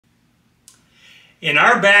In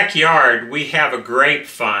our backyard, we have a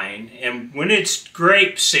grapevine, and when it's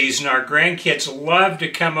grape season, our grandkids love to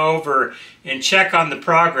come over and check on the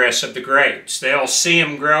progress of the grapes. They'll see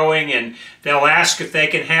them growing, and they'll ask if they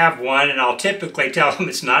can have one, and I'll typically tell them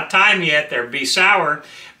it's not time yet, they'll be sour,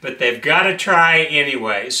 but they've got to try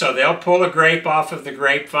anyway. So they'll pull a grape off of the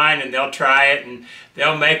grapevine, and they'll try it, and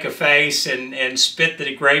they'll make a face and spit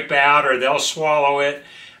the grape out, or they'll swallow it.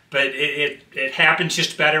 But it happens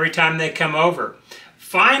just about every time they come over.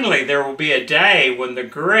 Finally, there will be a day when the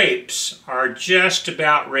grapes are just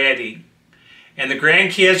about ready. And the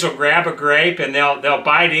grandkids will grab a grape and they'll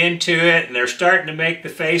bite into it, and they're starting to make the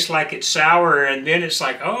face like it's sour, and then it's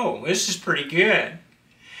like, oh, this is pretty good.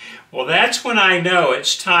 Well, that's when I know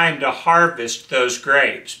it's time to harvest those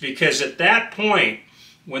grapes, because at that point,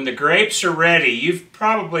 when the grapes are ready, you've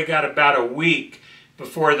probably got about a week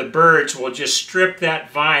before the birds will just strip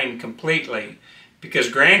that vine completely, because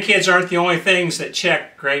grandkids aren't the only things that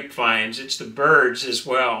check grapevines, it's the birds as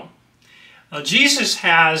well. Well, Jesus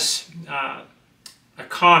has a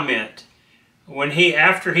comment when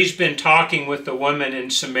after he's been talking with the woman in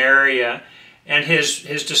Samaria, and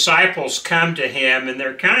his disciples come to him, and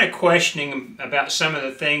they're kind of questioning him about some of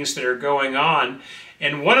the things that are going on.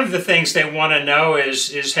 And one of the things they want to know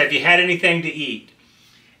is have you had anything to eat?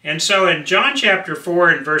 And so in John chapter 4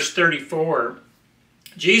 and verse 34,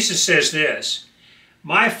 Jesus says this,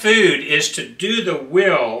 "My food is to do the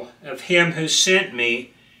will of him who sent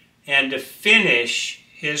me and to finish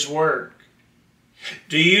his work.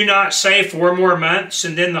 Do you not say 4 more months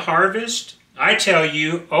and then the harvest? I tell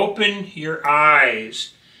you, open your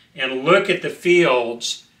eyes and look at the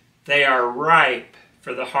fields. They are ripe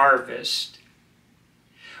for the harvest."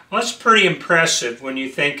 Well, that's pretty impressive when you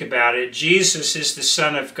think about it. Jesus is the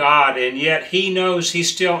Son of God, and yet he knows he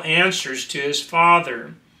still answers to his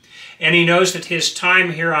Father. And he knows that his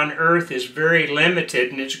time here on earth is very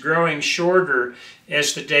limited, and it's growing shorter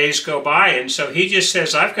as the days go by. And so he just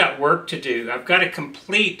says, I've got work to do. I've got to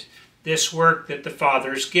complete this work that the Father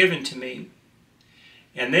has given to me.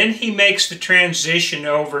 And then he makes the transition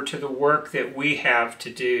over to the work that we have to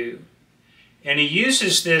do. And he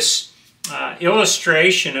uses this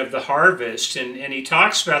illustration of the harvest, and he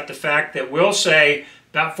talks about the fact that we'll say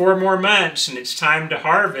about 4 more months and it's time to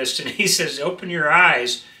harvest, and he says open your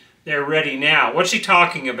eyes, they're ready now. What's he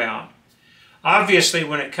talking about? Obviously,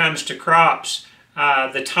 when it comes to crops,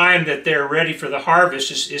 the time that they're ready for the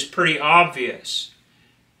harvest is pretty obvious,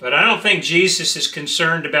 but I don't think Jesus is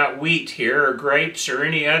concerned about wheat here or grapes or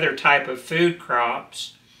any other type of food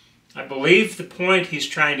crops. I believe the point he's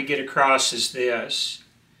trying to get across is this: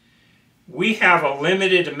 we have a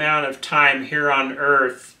limited amount of time here on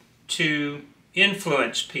earth to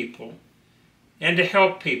influence people and to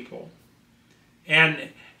help people. And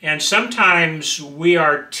sometimes we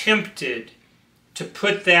are tempted to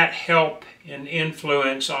put that help and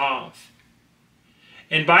influence off.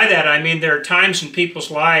 And by that I mean there are times in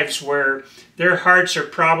people's lives where their hearts are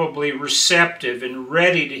probably receptive and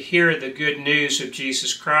ready to hear the good news of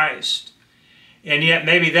Jesus Christ. And yet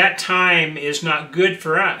maybe that time is not good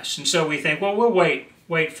for us. And so we think, well, we'll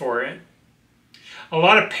wait for it. A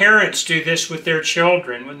lot of parents do this with their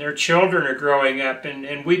children when their children are growing up.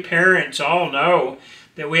 And we parents all know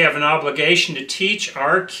that we have an obligation to teach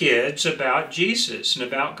our kids about Jesus and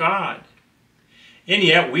about God. And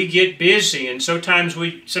yet we get busy, and sometimes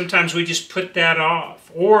we just put that off.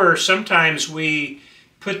 Or sometimes we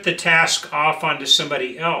put the task off onto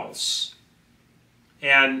somebody else.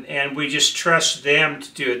 And we just trust them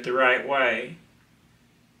to do it the right way.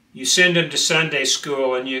 You send them to Sunday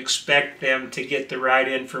school and you expect them to get the right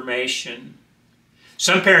information.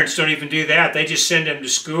 Some parents don't even do that. They just send them to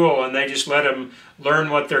school and they just let them learn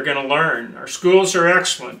what they're going to learn. Our schools are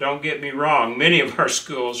excellent, don't get me wrong. Many of our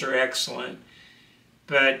schools are excellent.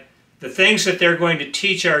 But the things that they're going to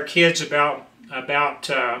teach our kids about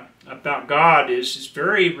God is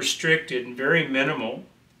very restricted and very minimal.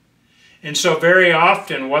 And so very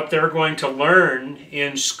often what they're going to learn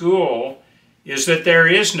in school is that there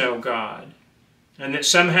is no God, and that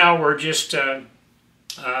somehow we're just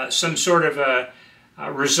some sort of a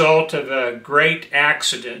result of a great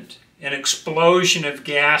accident, an explosion of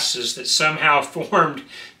gases that somehow formed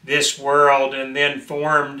this world and then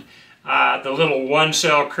formed the little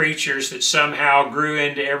one-cell creatures that somehow grew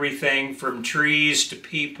into everything from trees to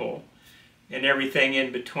people and everything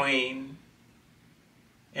in between.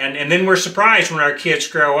 And then we're surprised when our kids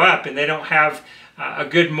grow up and they don't have a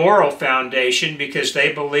good moral foundation because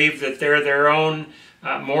they believe that they're their own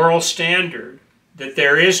moral standard, that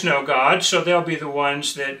there is no God, so they'll be the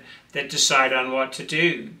ones that decide on what to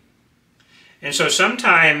do. And so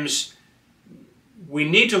sometimes we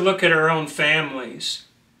need to look at our own families,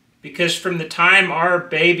 because from the time our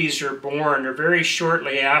babies are born, or very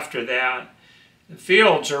shortly after that, the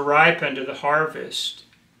fields are ripe unto the harvest.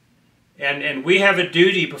 And we have a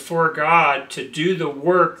duty before God to do the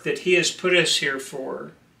work that He has put us here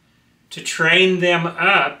for, to train them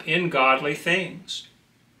up in godly things.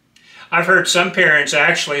 I've heard some parents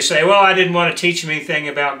actually say, well, I didn't want to teach them anything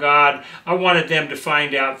about God. I wanted them to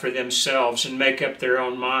find out for themselves and make up their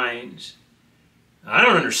own minds. I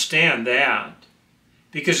don't understand that.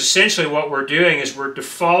 Because essentially what we're doing is we're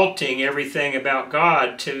defaulting everything about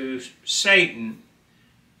God to Satan,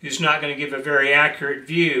 who's not going to give a very accurate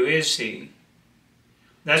view, is he?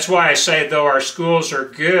 That's why I say, though our schools are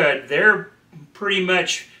good, they're pretty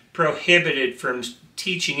much prohibited from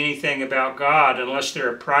teaching anything about God unless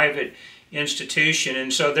they're a private institution.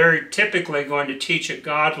 And so they're typically going to teach a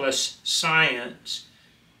godless science.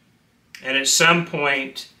 And at some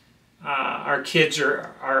point, our kids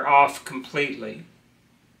are off completely.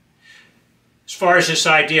 As far as this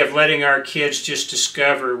idea of letting our kids just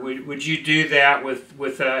discover, would you do that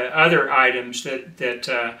with other items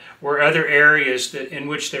or other areas in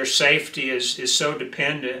which their safety is so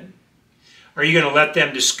dependent? Are you going to let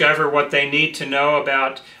them discover what they need to know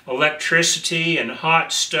about electricity and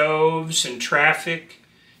hot stoves and traffic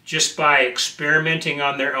just by experimenting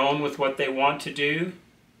on their own with what they want to do?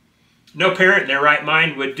 No parent in their right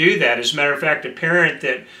mind would do that. As a matter of fact, a parent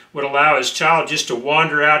that would allow his child just to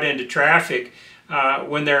wander out into traffic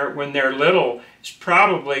when they're little is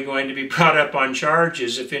probably going to be brought up on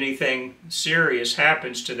charges if anything serious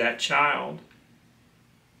happens to that child.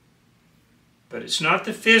 But it's not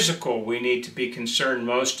the physical we need to be concerned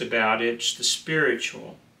most about, it's the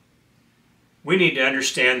spiritual. We need to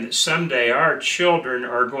understand that someday our children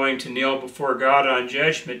are going to kneel before God on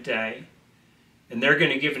Judgment Day, and they're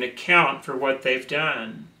going to give an account for what they've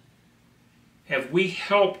done. Have we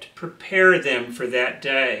helped prepare them for that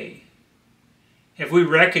day? Have we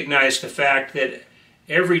recognized the fact that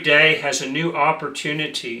every day has a new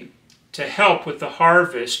opportunity to help with the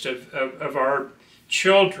harvest of our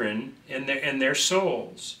children and their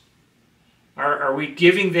souls? Are we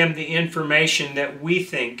giving them the information that we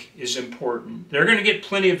think is important? They're going to get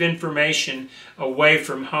plenty of information away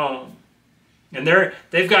from home. And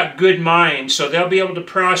they've got good minds, so they'll be able to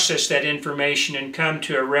process that information and come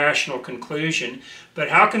to a rational conclusion. But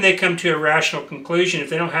how can they come to a rational conclusion if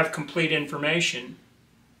they don't have complete information?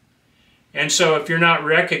 And so if you're not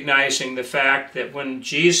recognizing the fact that when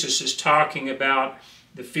Jesus is talking about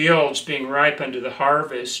the fields being ripe unto the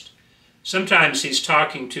harvest, sometimes he's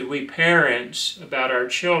talking to we parents about our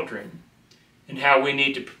children and how we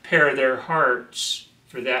need to prepare their hearts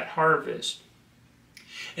for that harvest.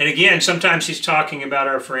 And again, sometimes he's talking about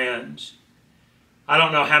our friends. I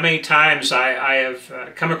don't know how many times I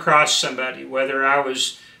have come across somebody, whether I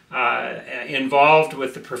was involved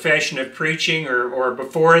with the profession of preaching or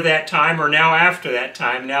before that time or now after that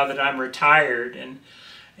time, now that I'm retired. And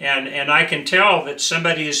I can tell that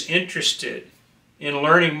somebody is interested in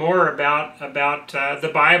learning more about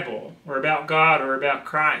the Bible or about God or about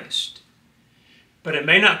Christ. But it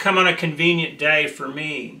may not come on a convenient day for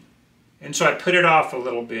me. And so I put it off a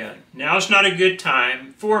little bit. Now's not a good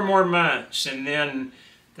time. 4 more months, and then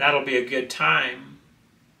that'll be a good time.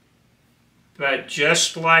 But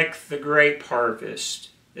just like the grape harvest,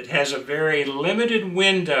 that has a very limited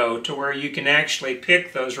window to where you can actually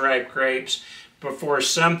pick those ripe grapes before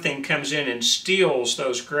something comes in and steals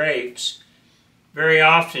those grapes, very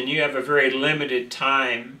often you have a very limited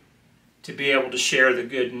time to be able to share the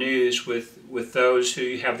good news with those who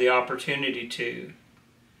you have the opportunity to.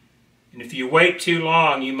 And if you wait too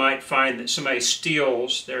long, you might find that somebody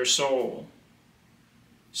steals their soul.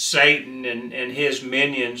 Satan and his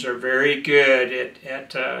minions are very good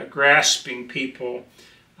at grasping people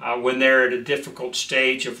when they're at a difficult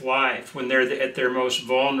stage of life, when they're at their most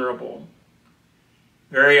vulnerable.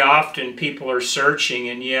 Very often people are searching,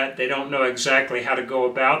 and yet they don't know exactly how to go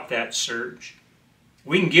about that search.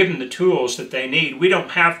 We can give them the tools that they need. We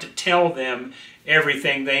don't have to tell them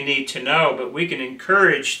everything they need to know, but we can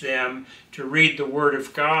encourage them to read the Word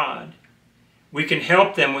of God. We can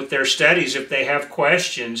help them with their studies if they have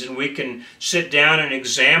questions, and we can sit down and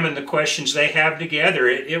examine the questions they have together.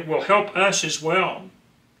 It will help us as well.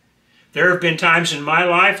 There have been times in my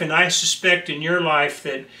life, and I suspect in your life,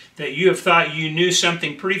 that you have thought you knew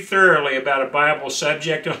something pretty thoroughly about a Bible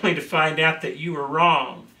subject only to find out that you were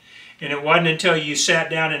wrong. And it wasn't until you sat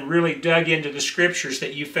down and really dug into the Scriptures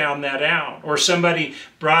that you found that out. Or somebody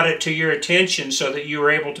brought it to your attention so that you were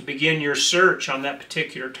able to begin your search on that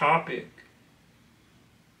particular topic.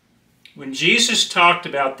 When Jesus talked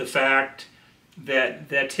about the fact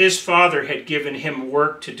that his father had given him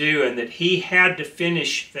work to do and that he had to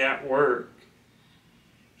finish that work.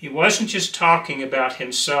 He wasn't just talking about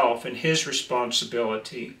himself and his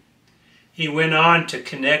responsibility. He went on to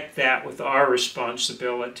connect that with our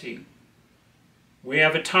responsibility. We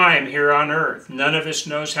have a time here on earth. None of us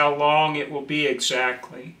knows how long it will be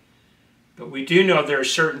exactly. But we do know there are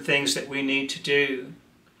certain things that we need to do.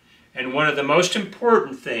 And one of the most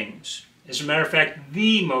important things, as a matter of fact,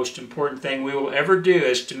 the most important thing we will ever do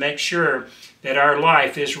is to make sure that our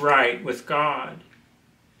life is right with God.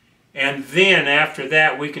 And then after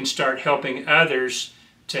that, we can start helping others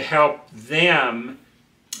to help them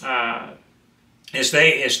as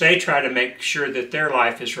they try to make sure that their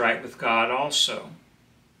life is right with God also.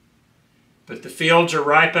 But the fields are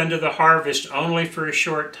ripe unto the harvest only for a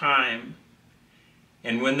short time.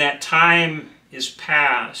 And when that time is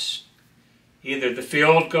past, either the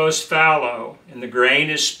field goes fallow and the grain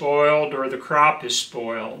is spoiled, or the crop is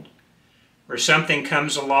spoiled, or something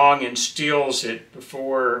comes along and steals it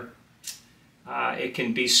before it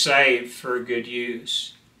can be saved for a good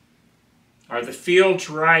use. Are the fields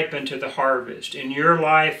ripe unto the harvest in your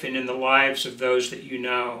life and in the lives of those that you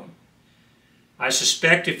know? I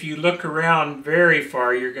suspect if you look around very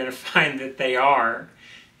far, you're going to find that they are,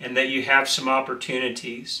 and that you have some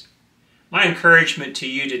opportunities. My encouragement to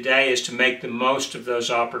you today is to make the most of those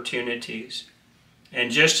opportunities. And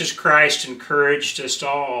just as Christ encouraged us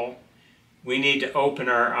all, we need to open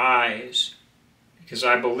our eyes. Because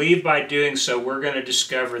I believe by doing so, we're going to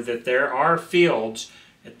discover that there are fields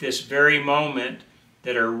at this very moment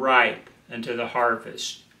that are ripe unto the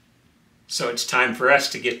harvest. So it's time for us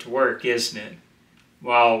to get to work, isn't it?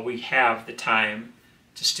 While we have the time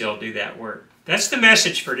to still do that work. That's the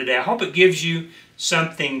message for today. I hope it gives you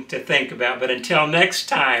something to think about. But until next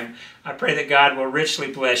time, I pray that God will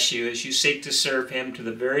richly bless you as you seek to serve Him to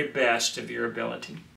the very best of your ability.